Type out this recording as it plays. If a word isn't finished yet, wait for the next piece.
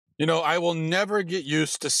I will never get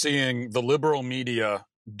used to seeing the liberal media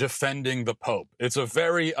defending the Pope. It's a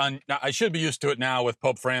very, I should be used to it now with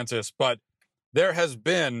Pope Francis, but there has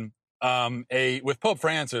been with Pope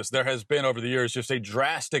Francis, there has been over the years just a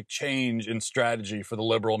drastic change in strategy for the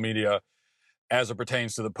liberal media as it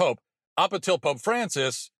pertains to the Pope. Up until Pope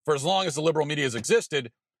Francis, for as long as the liberal media has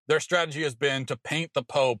existed, their strategy has been to paint the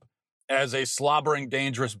Pope as a slobbering,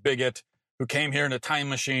 dangerous bigot who came here in a time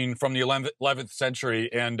machine from the 11th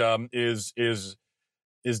century and is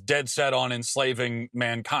dead set on enslaving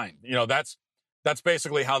mankind. That's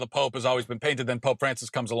basically how the Pope has always been painted. Then Pope Francis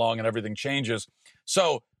comes along and everything changes.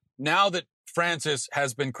 So now that Francis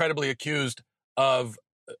has been credibly accused of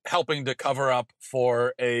helping to cover up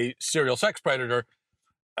for a serial sex predator,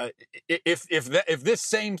 if this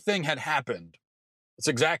same thing had happened, this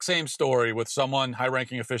exact same story with someone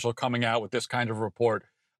high-ranking official coming out with this kind of report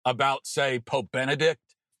about, say, Pope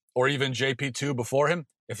Benedict or even JP2 before him,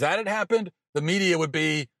 if that had happened, the media would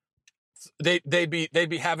be they'd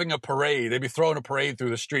be having a parade. They'd be throwing a parade through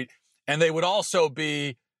the street, and they would also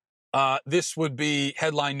be this would be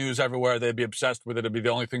headline news everywhere. They'd be obsessed with it. It'd be the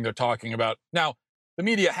only thing they're talking about. Now, the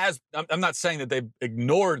media has, I'm not saying that they've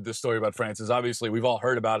ignored the story about Francis. Obviously, we've all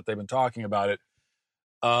heard about it. They've been talking about it.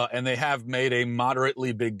 And they have made a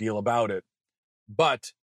moderately big deal about it.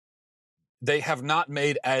 But they have not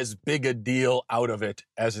made as big a deal out of it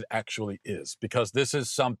as it actually is, because this is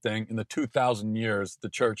something in the 2,000 years the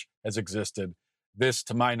church has existed. This,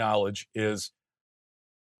 to my knowledge, is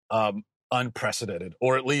unprecedented,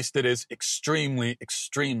 or at least it is extremely,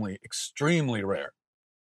 extremely, extremely rare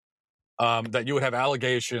that you would have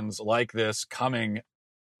allegations like this coming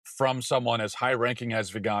from someone as high-ranking as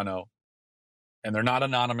Vigano, and they're not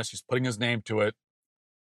anonymous. He's putting his name to it,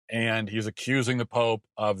 and he's accusing the Pope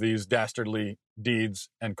of these dastardly deeds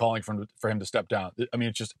and calling for him to step down. I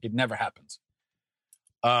mean, it never happens.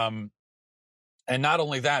 And not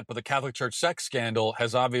only that, but the Catholic Church sex scandal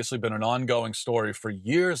has obviously been an ongoing story for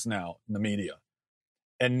years now in the media.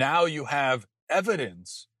 And now you have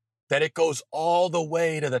evidence that it goes all the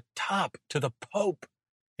way to the top, to the Pope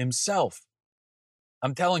himself.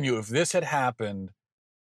 I'm telling you, if this had happened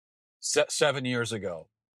 7 years ago,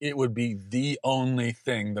 it would be the only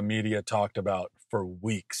thing the media talked about for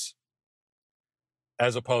weeks,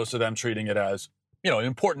 as opposed to them treating it as, an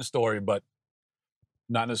important story, but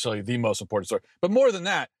not necessarily the most important story. But more than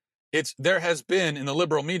that, there has been in the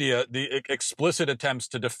liberal media the explicit attempts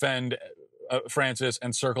to defend Francis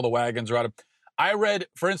and circle the wagons around him. I read,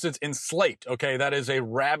 for instance, in Slate, okay, that is a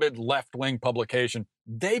rabid left-wing publication.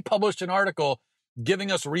 They published an article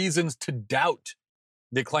giving us reasons to doubt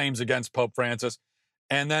the claims against Pope Francis.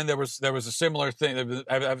 And then there was a similar thing.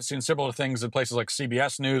 I've seen similar things in places like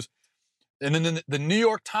CBS News. And then the New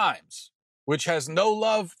York Times, which has no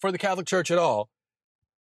love for the Catholic Church at all,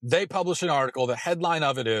 they published an article. The headline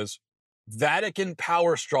of it is, Vatican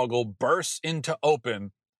power struggle bursts into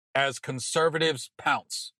open as conservatives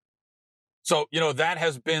pounce. So, that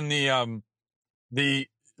has been the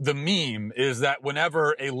meme, is that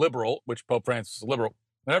whenever a liberal, which Pope Francis is a liberal,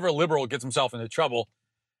 whenever a liberal gets himself into trouble,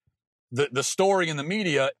 the story in the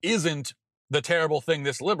media isn't the terrible thing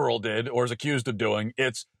this liberal did or is accused of doing.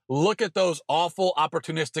 It's, look at those awful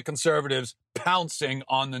opportunistic conservatives pouncing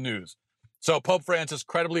on the news. So Pope Francis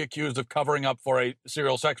credibly accused of covering up for a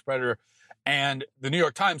serial sex predator, and the New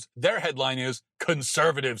York Times, their headline is,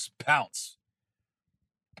 conservatives pounce.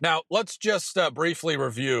 Now, let's just briefly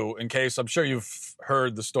review, in case, I'm sure you've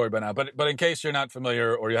heard the story by now, but in case you're not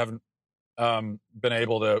familiar or you haven't been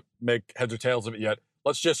able to make heads or tails of it yet,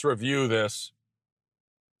 let's just review this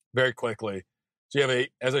very quickly. So you have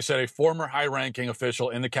as I said, a former high-ranking official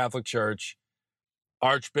in the Catholic Church,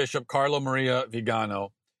 Archbishop Carlo Maria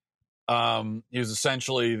Vigano. He was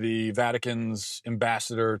essentially the Vatican's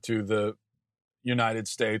ambassador to the United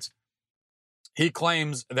States. He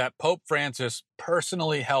claims that Pope Francis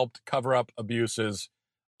personally helped cover up abuses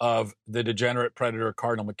of the degenerate predator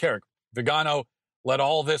Cardinal McCarrick. Vigano let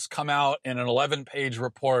all this come out in an 11-page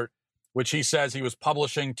report, which he says he was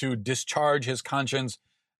publishing to discharge his conscience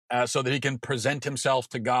so that he can present himself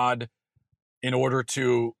to God in order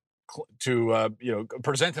to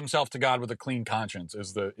present himself to God with a clean conscience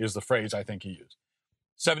is the phrase I think he used.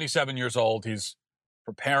 77 years old, he's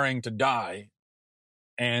preparing to die,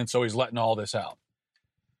 and so he's letting all this out.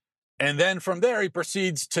 And then from there, he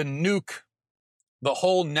proceeds to nuke the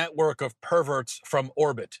whole network of perverts from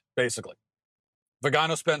orbit, basically.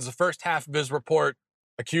 Vigano spends the first half of his report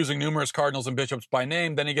accusing numerous cardinals and bishops by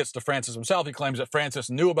name. Then he gets to Francis himself. He claims that Francis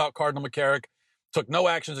knew about Cardinal McCarrick, took no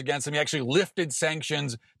actions against him. He actually lifted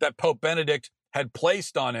sanctions that Pope Benedict had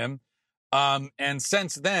placed on him. And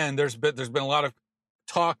since then, there's been a lot of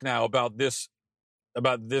talk now about this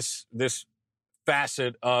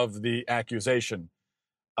facet of the accusation.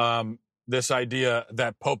 This idea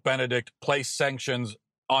that Pope Benedict placed sanctions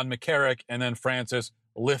on McCarrick and then Francis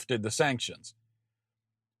lifted the sanctions.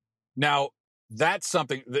 Now, that's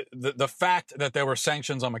something, the fact that there were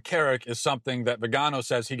sanctions on McCarrick is something that Vigano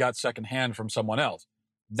says he got secondhand from someone else.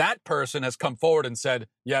 That person has come forward and said,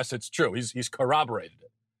 yes, it's true. He's corroborated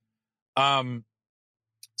it.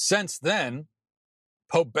 Since then,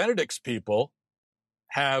 Pope Benedict's people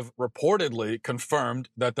have reportedly confirmed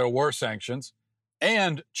that there were sanctions,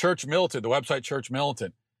 and Church Militant, the website Church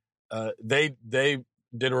Militant, they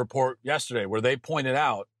did a report yesterday where they pointed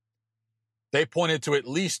to at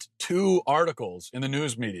least 2 articles in the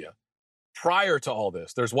news media prior to all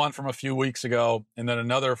this. There's one from a few weeks ago and then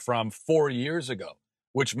another from 4 years ago,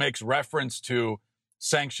 which makes reference to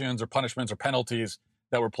sanctions or punishments or penalties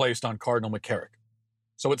that were placed on Cardinal McCarrick.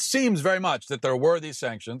 So it seems very much that there were these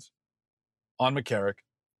sanctions on McCarrick,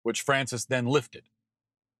 which Francis then lifted,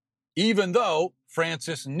 even though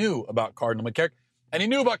Francis knew about Cardinal McCarrick. And he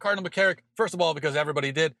knew about Cardinal McCarrick, first of all, because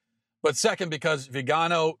everybody did, but second, because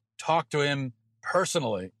Vigano talked to him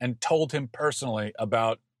personally and told him personally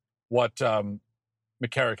about what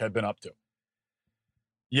McCarrick had been up to.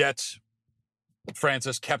 Yet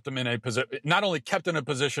Francis kept him in a position, not only kept in a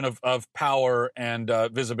position of power and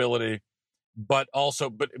visibility, but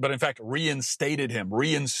in fact reinstated him,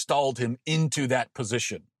 reinstalled him into that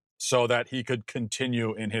position so that he could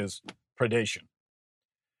continue in his predation.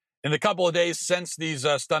 In the couple of days since these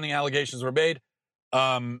stunning allegations were made,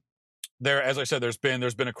 as I said, there's been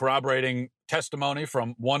a corroborating testimony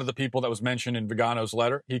from one of the people that was mentioned in Vigano's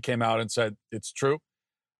letter. He came out and said it's true.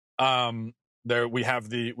 We have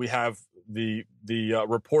the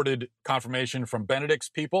reported confirmation from Benedict's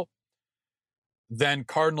people. Then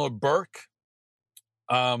Cardinal Burke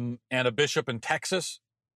and a bishop in Texas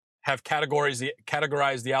have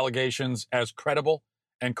categorized the allegations as credible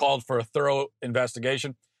and called for a thorough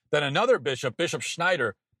investigation. Then another bishop, Bishop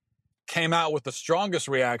Schneider, came out with the strongest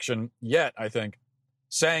reaction yet, I think,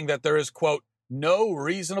 saying that there is, quote, no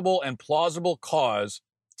reasonable and plausible cause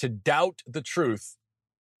to doubt the truth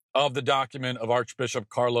of the document of Archbishop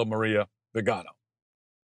Carlo Maria Vigano.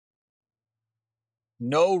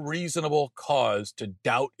 No reasonable cause to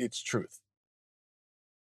doubt its truth.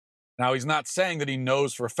 Now, he's not saying that he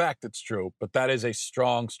knows for a fact it's true, but that is a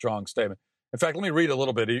strong, strong statement. In fact, let me read a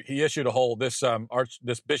little bit. He issued a whole, this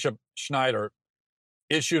Bishop Schneider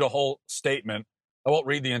issued a whole statement. I won't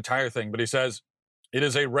read the entire thing, but he says, it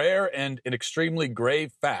is a rare and an extremely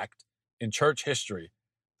grave fact in church history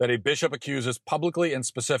that a bishop accuses publicly and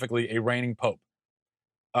specifically a reigning pope.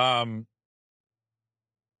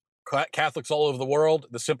 Catholics all over the world,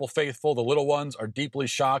 the simple faithful, the little ones, are deeply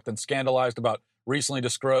shocked and scandalized about recently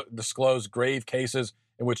disclosed grave cases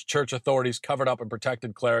in which church authorities covered up and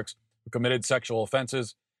protected clerics who committed sexual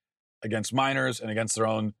offenses against minors and against their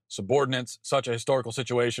own subordinates. Such a historical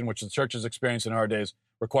situation, which the church has experienced in our days,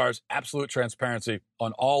 requires absolute transparency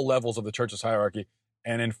on all levels of the church's hierarchy,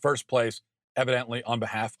 and in first place, evidently on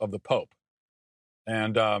behalf of the Pope.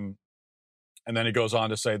 And then he goes on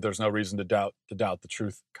to say there's no reason to doubt the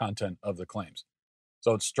truth content of the claims.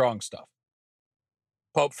 So it's strong stuff.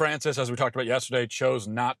 Pope Francis, as we talked about yesterday, chose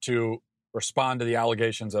not to respond to the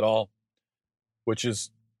allegations at all, which is,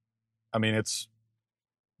 it's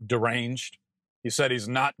deranged. He said he's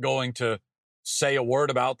not going to say a word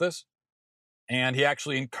about this. And he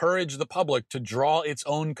actually encouraged the public to draw its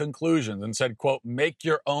own conclusions and said, quote, make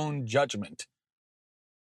your own judgment.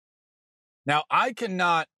 Now, I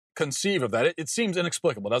cannot conceive of that. It seems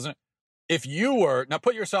inexplicable, doesn't it? If you were, now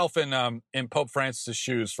put yourself in Pope Francis's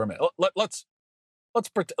shoes for a minute. Let's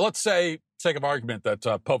say, sake of argument,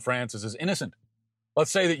 that Pope Francis is innocent.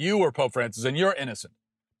 Let's say that you were Pope Francis and you're innocent.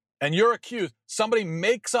 And you're accused. Somebody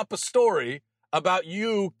makes up a story about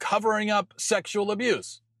you covering up sexual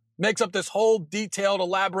abuse. Makes up this whole detailed,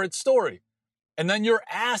 elaborate story. And then you're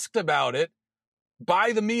asked about it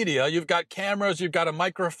by the media. You've got cameras, you've got a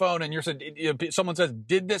microphone, and someone says,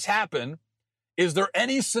 did this happen? Is there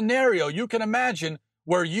any scenario you can imagine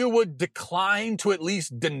where you would decline to at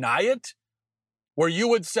least deny it? Where you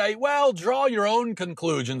would say, well, draw your own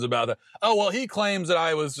conclusions about that. Oh, well, he claims that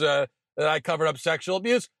I covered up sexual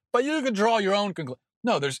abuse, but you can draw your own conclusion.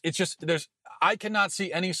 No, I cannot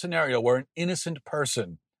see any scenario where an innocent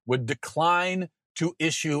person would decline to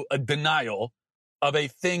issue a denial of a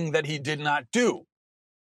thing that he did not do.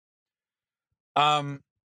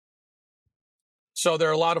 So there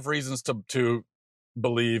are a lot of reasons to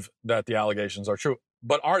believe that the allegations are true,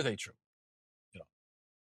 but are they true?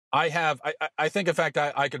 I think, in fact,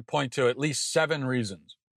 I could point to at least 7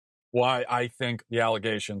 reasons why I think the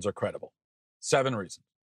allegations are credible. 7 reasons.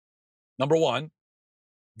 Number 1,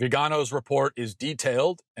 Vigano's report is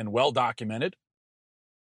detailed and well documented,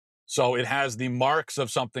 so it has the marks of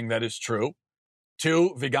something that is true.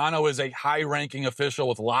 2, Vigano is a high-ranking official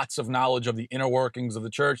with lots of knowledge of the inner workings of the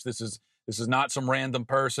church. This is not some random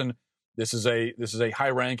person. This is a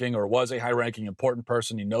high-ranking, or was a high-ranking, important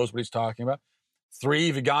person. He knows what he's talking about.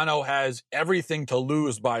 3, Vigano has everything to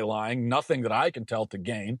lose by lying, nothing that I can tell to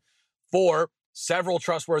gain. 4, several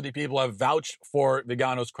trustworthy people have vouched for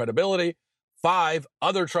Vigano's credibility. 5,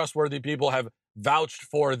 other trustworthy people have vouched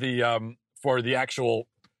for the actual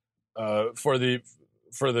for the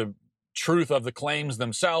truth of the claims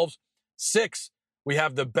themselves. 6, we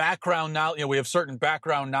have the background now. We have certain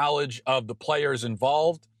background knowledge of the players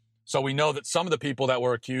involved, so we know that some of the people that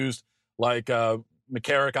were accused, like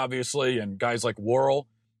McCarrick, obviously, and guys like Worrell,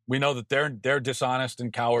 we know that they're dishonest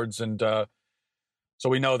and cowards, and so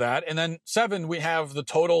we know that. And then 7, we have the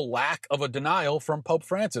total lack of a denial from Pope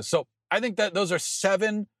Francis. So I think that those are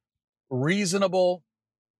 7 reasonable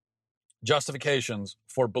justifications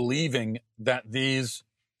for believing that these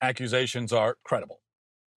accusations are credible.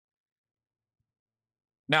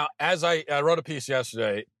 Now, as I wrote a piece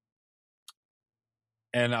yesterday,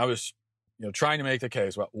 and I was trying to make the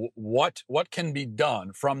case about what can be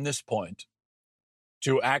done from this point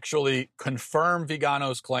to actually confirm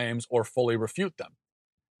Vigano's claims or fully refute them.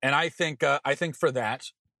 And I think for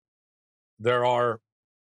that, there are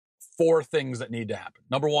 4 things that need to happen.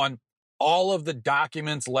 Number 1, all of the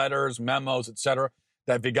documents, letters, memos, etc.,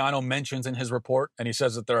 that Vigano mentions in his report, and he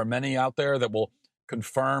says that there are many out there that will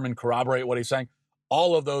confirm and corroborate what he's saying,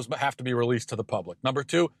 all of those have to be released to the public. Number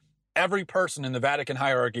 2, every person in the Vatican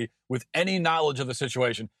hierarchy with any knowledge of the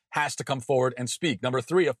situation has to come forward and speak. Number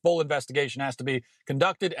 3, a full investigation has to be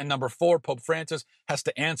conducted. And number 4, Pope Francis has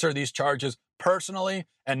to answer these charges personally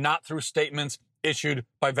and not through statements issued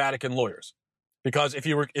by Vatican lawyers. Because if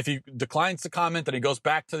he declines to comment and he goes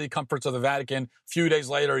back to the comforts of the Vatican, a few days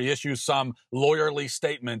later he issues some lawyerly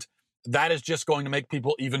statement, that is just going to make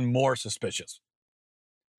people even more suspicious.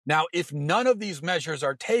 Now, if none of these measures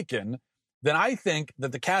are taken, then I think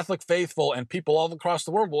that the Catholic faithful and people all across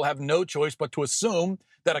the world will have no choice but to assume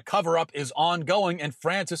that a cover-up is ongoing and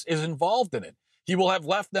Francis is involved in it. He will have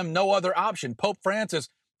left them no other option. Pope Francis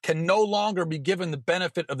can no longer be given the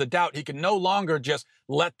benefit of the doubt. He can no longer just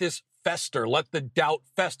let this fester, let the doubt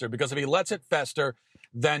fester, because if he lets it fester,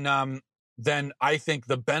 then I think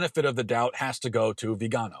the benefit of the doubt has to go to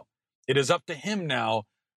Vigano. It is up to him now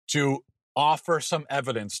to offer some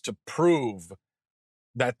evidence to prove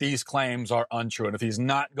that these claims are untrue. And if he's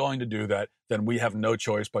not going to do that, then we have no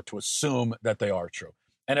choice but to assume that they are true.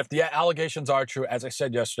 And if the allegations are true, as I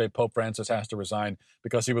said yesterday, Pope Francis has to resign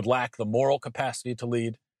because he would lack the moral capacity to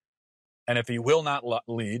lead. And if he will not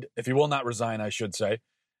lead, if he will not resign, I should say,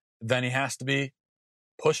 then he has to be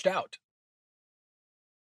pushed out.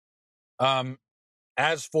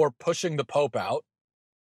 As for pushing the Pope out,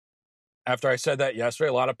 after I said that yesterday,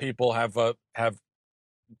 a lot of people have I'm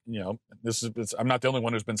not the only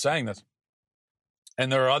one who's been saying this.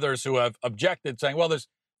 And there are others who have objected, saying, well, there's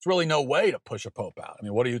really no way to push a Pope out. I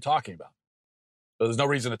mean, what are you talking about? So there's no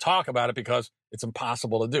reason to talk about it because it's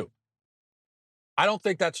impossible to do. I don't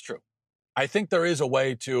think that's true. I think there is a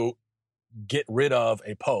way to get rid of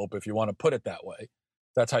a Pope, if you want to put it that way.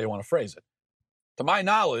 That's how you want to phrase it. To my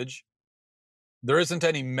knowledge, there isn't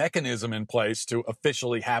any mechanism in place to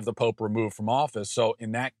officially have the Pope removed from office. So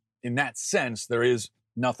in that sense, there is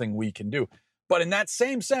nothing we can do. But in that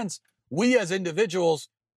same sense, we as individuals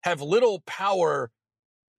have little power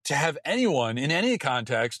to have anyone in any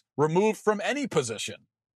context removed from any position.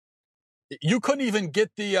 You couldn't even get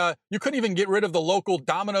rid of the local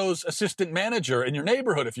Domino's assistant manager in your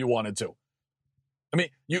neighborhood if you wanted to. I mean,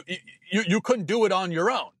 you couldn't do it on your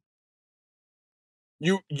own.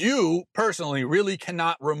 You personally really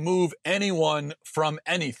cannot remove anyone from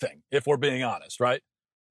anything, if we're being honest, right?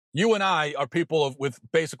 You and I are people with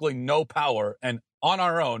basically no power, and on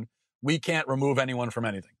our own, we can't remove anyone from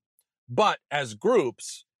anything. But as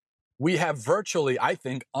groups, we have virtually, I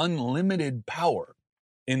think, unlimited power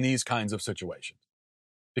in these kinds of situations.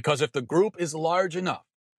 Because if the group is large enough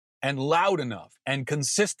and loud enough and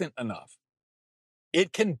consistent enough,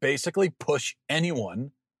 it can basically push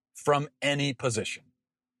anyone from any position.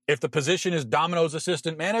 If the position is Domino's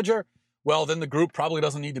assistant manager, well, then the group probably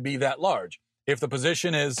doesn't need to be that large. If the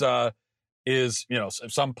position is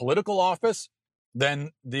some political office,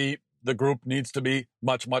 then the group needs to be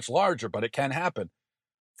much, much larger, but it can happen.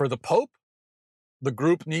 For the Pope, the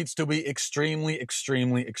group needs to be extremely,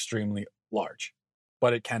 extremely, extremely large,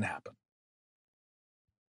 but it can happen.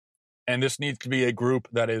 And this needs to be a group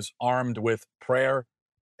that is armed with prayer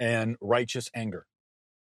and righteous anger.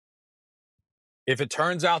 If it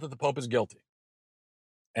turns out that the Pope is guilty,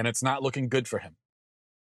 and it's not looking good for him,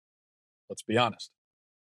 let's be honest.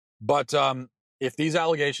 But if these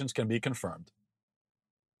allegations can be confirmed,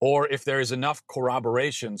 or if there is enough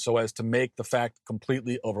corroboration so as to make the fact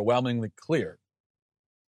completely, overwhelmingly clear,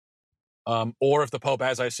 or if the Pope,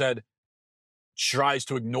 as I said, tries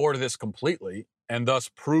to ignore this completely and thus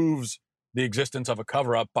proves the existence of a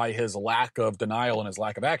cover-up by his lack of denial and his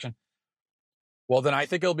lack of action, well, then I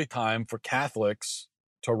think it'll be time for Catholics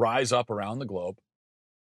to rise up around the globe,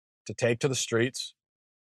 to take to the streets,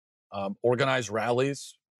 organize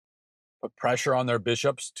rallies, put pressure on their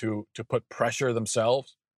bishops to put pressure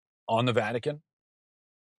themselves on the Vatican.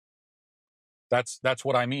 That's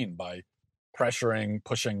what I mean by pressuring,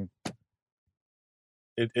 pushing.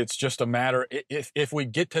 It's just a matter, if we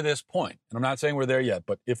get to this point, and I'm not saying we're there yet,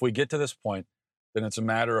 but if we get to this point, then it's a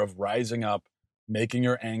matter of rising up, making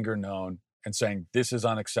your anger known, and saying, this is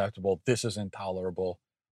unacceptable, this is intolerable,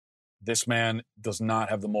 this man does not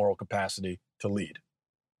have the moral capacity to lead.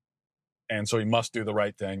 And so he must do the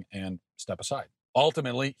right thing and step aside.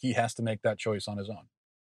 Ultimately, he has to make that choice on his own.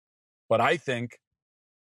 But I think,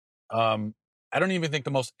 I don't even think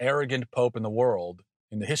the most arrogant pope in the world,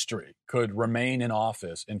 in the history, could remain in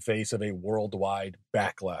office in face of a worldwide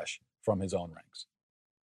backlash from his own ranks.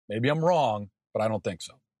 Maybe I'm wrong, but I don't think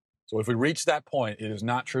so. So if we reach that point, it is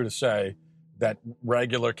not true to say that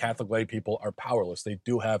regular Catholic lay people are powerless. They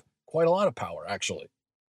do have quite a lot of power, actually.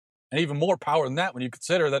 And even more power than that when you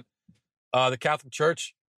consider that the Catholic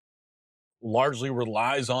Church largely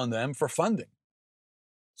relies on them for funding.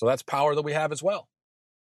 So that's power that we have as well.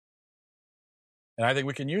 And I think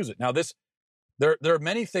we can use it. Now, there are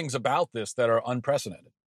many things about this that are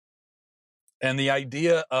unprecedented. And the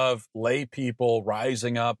idea of lay people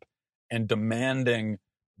rising up and demanding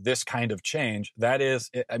this kind of change, that is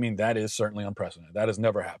certainly unprecedented. That has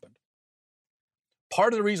never happened.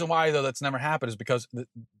 Part of the reason why, though, that's never happened is because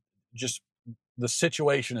the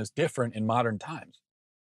situation is different in modern times.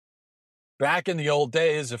 Back in the old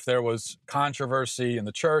days, if there was controversy in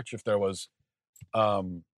the church, if there was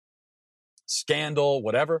scandal,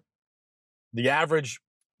 whatever, the average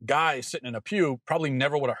guy sitting in a pew probably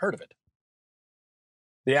never would have heard of it.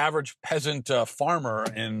 The average peasant farmer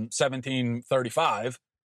in 1735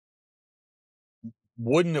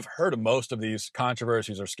 wouldn't have heard of most of these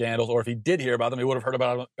controversies or scandals, or if he did hear about them, he would have heard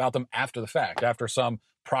about them after the fact, after some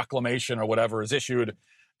proclamation or whatever is issued,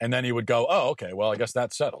 and then he would go, oh, okay, well, I guess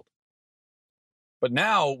that's settled. But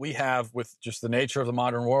now we have, with just the nature of the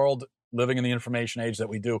modern world, living in the information age that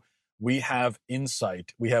we do, we have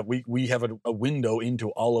insight. We have a window into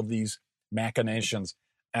all of these machinations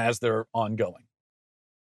as they're ongoing.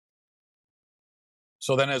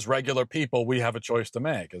 So then as regular people, we have a choice to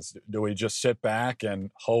make. Do we just sit back and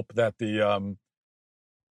hope that the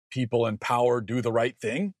people in power do the right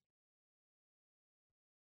thing?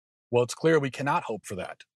 Well, it's clear we cannot hope for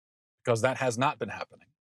that because that has not been happening.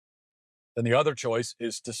 Then the other choice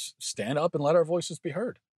is to stand up and let our voices be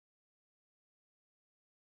heard.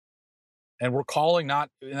 And we're calling not,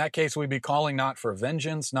 in that case, we'd be calling not for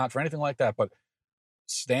vengeance, not for anything like that, but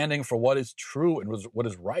standing for what is true and what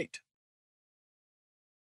is right.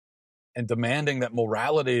 And demanding that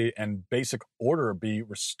morality and basic order be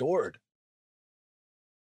restored.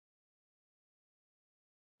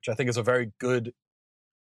 Which I think is a very good,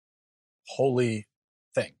 holy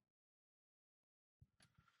thing.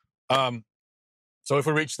 So if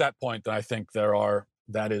we reach that point, then I think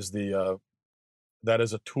that is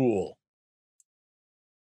a tool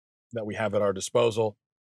that we have at our disposal,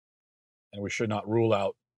 and we should not rule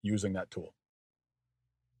out using that tool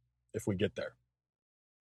if we get there.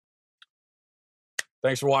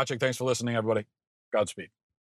 Thanks for watching. Thanks for listening, everybody. Godspeed.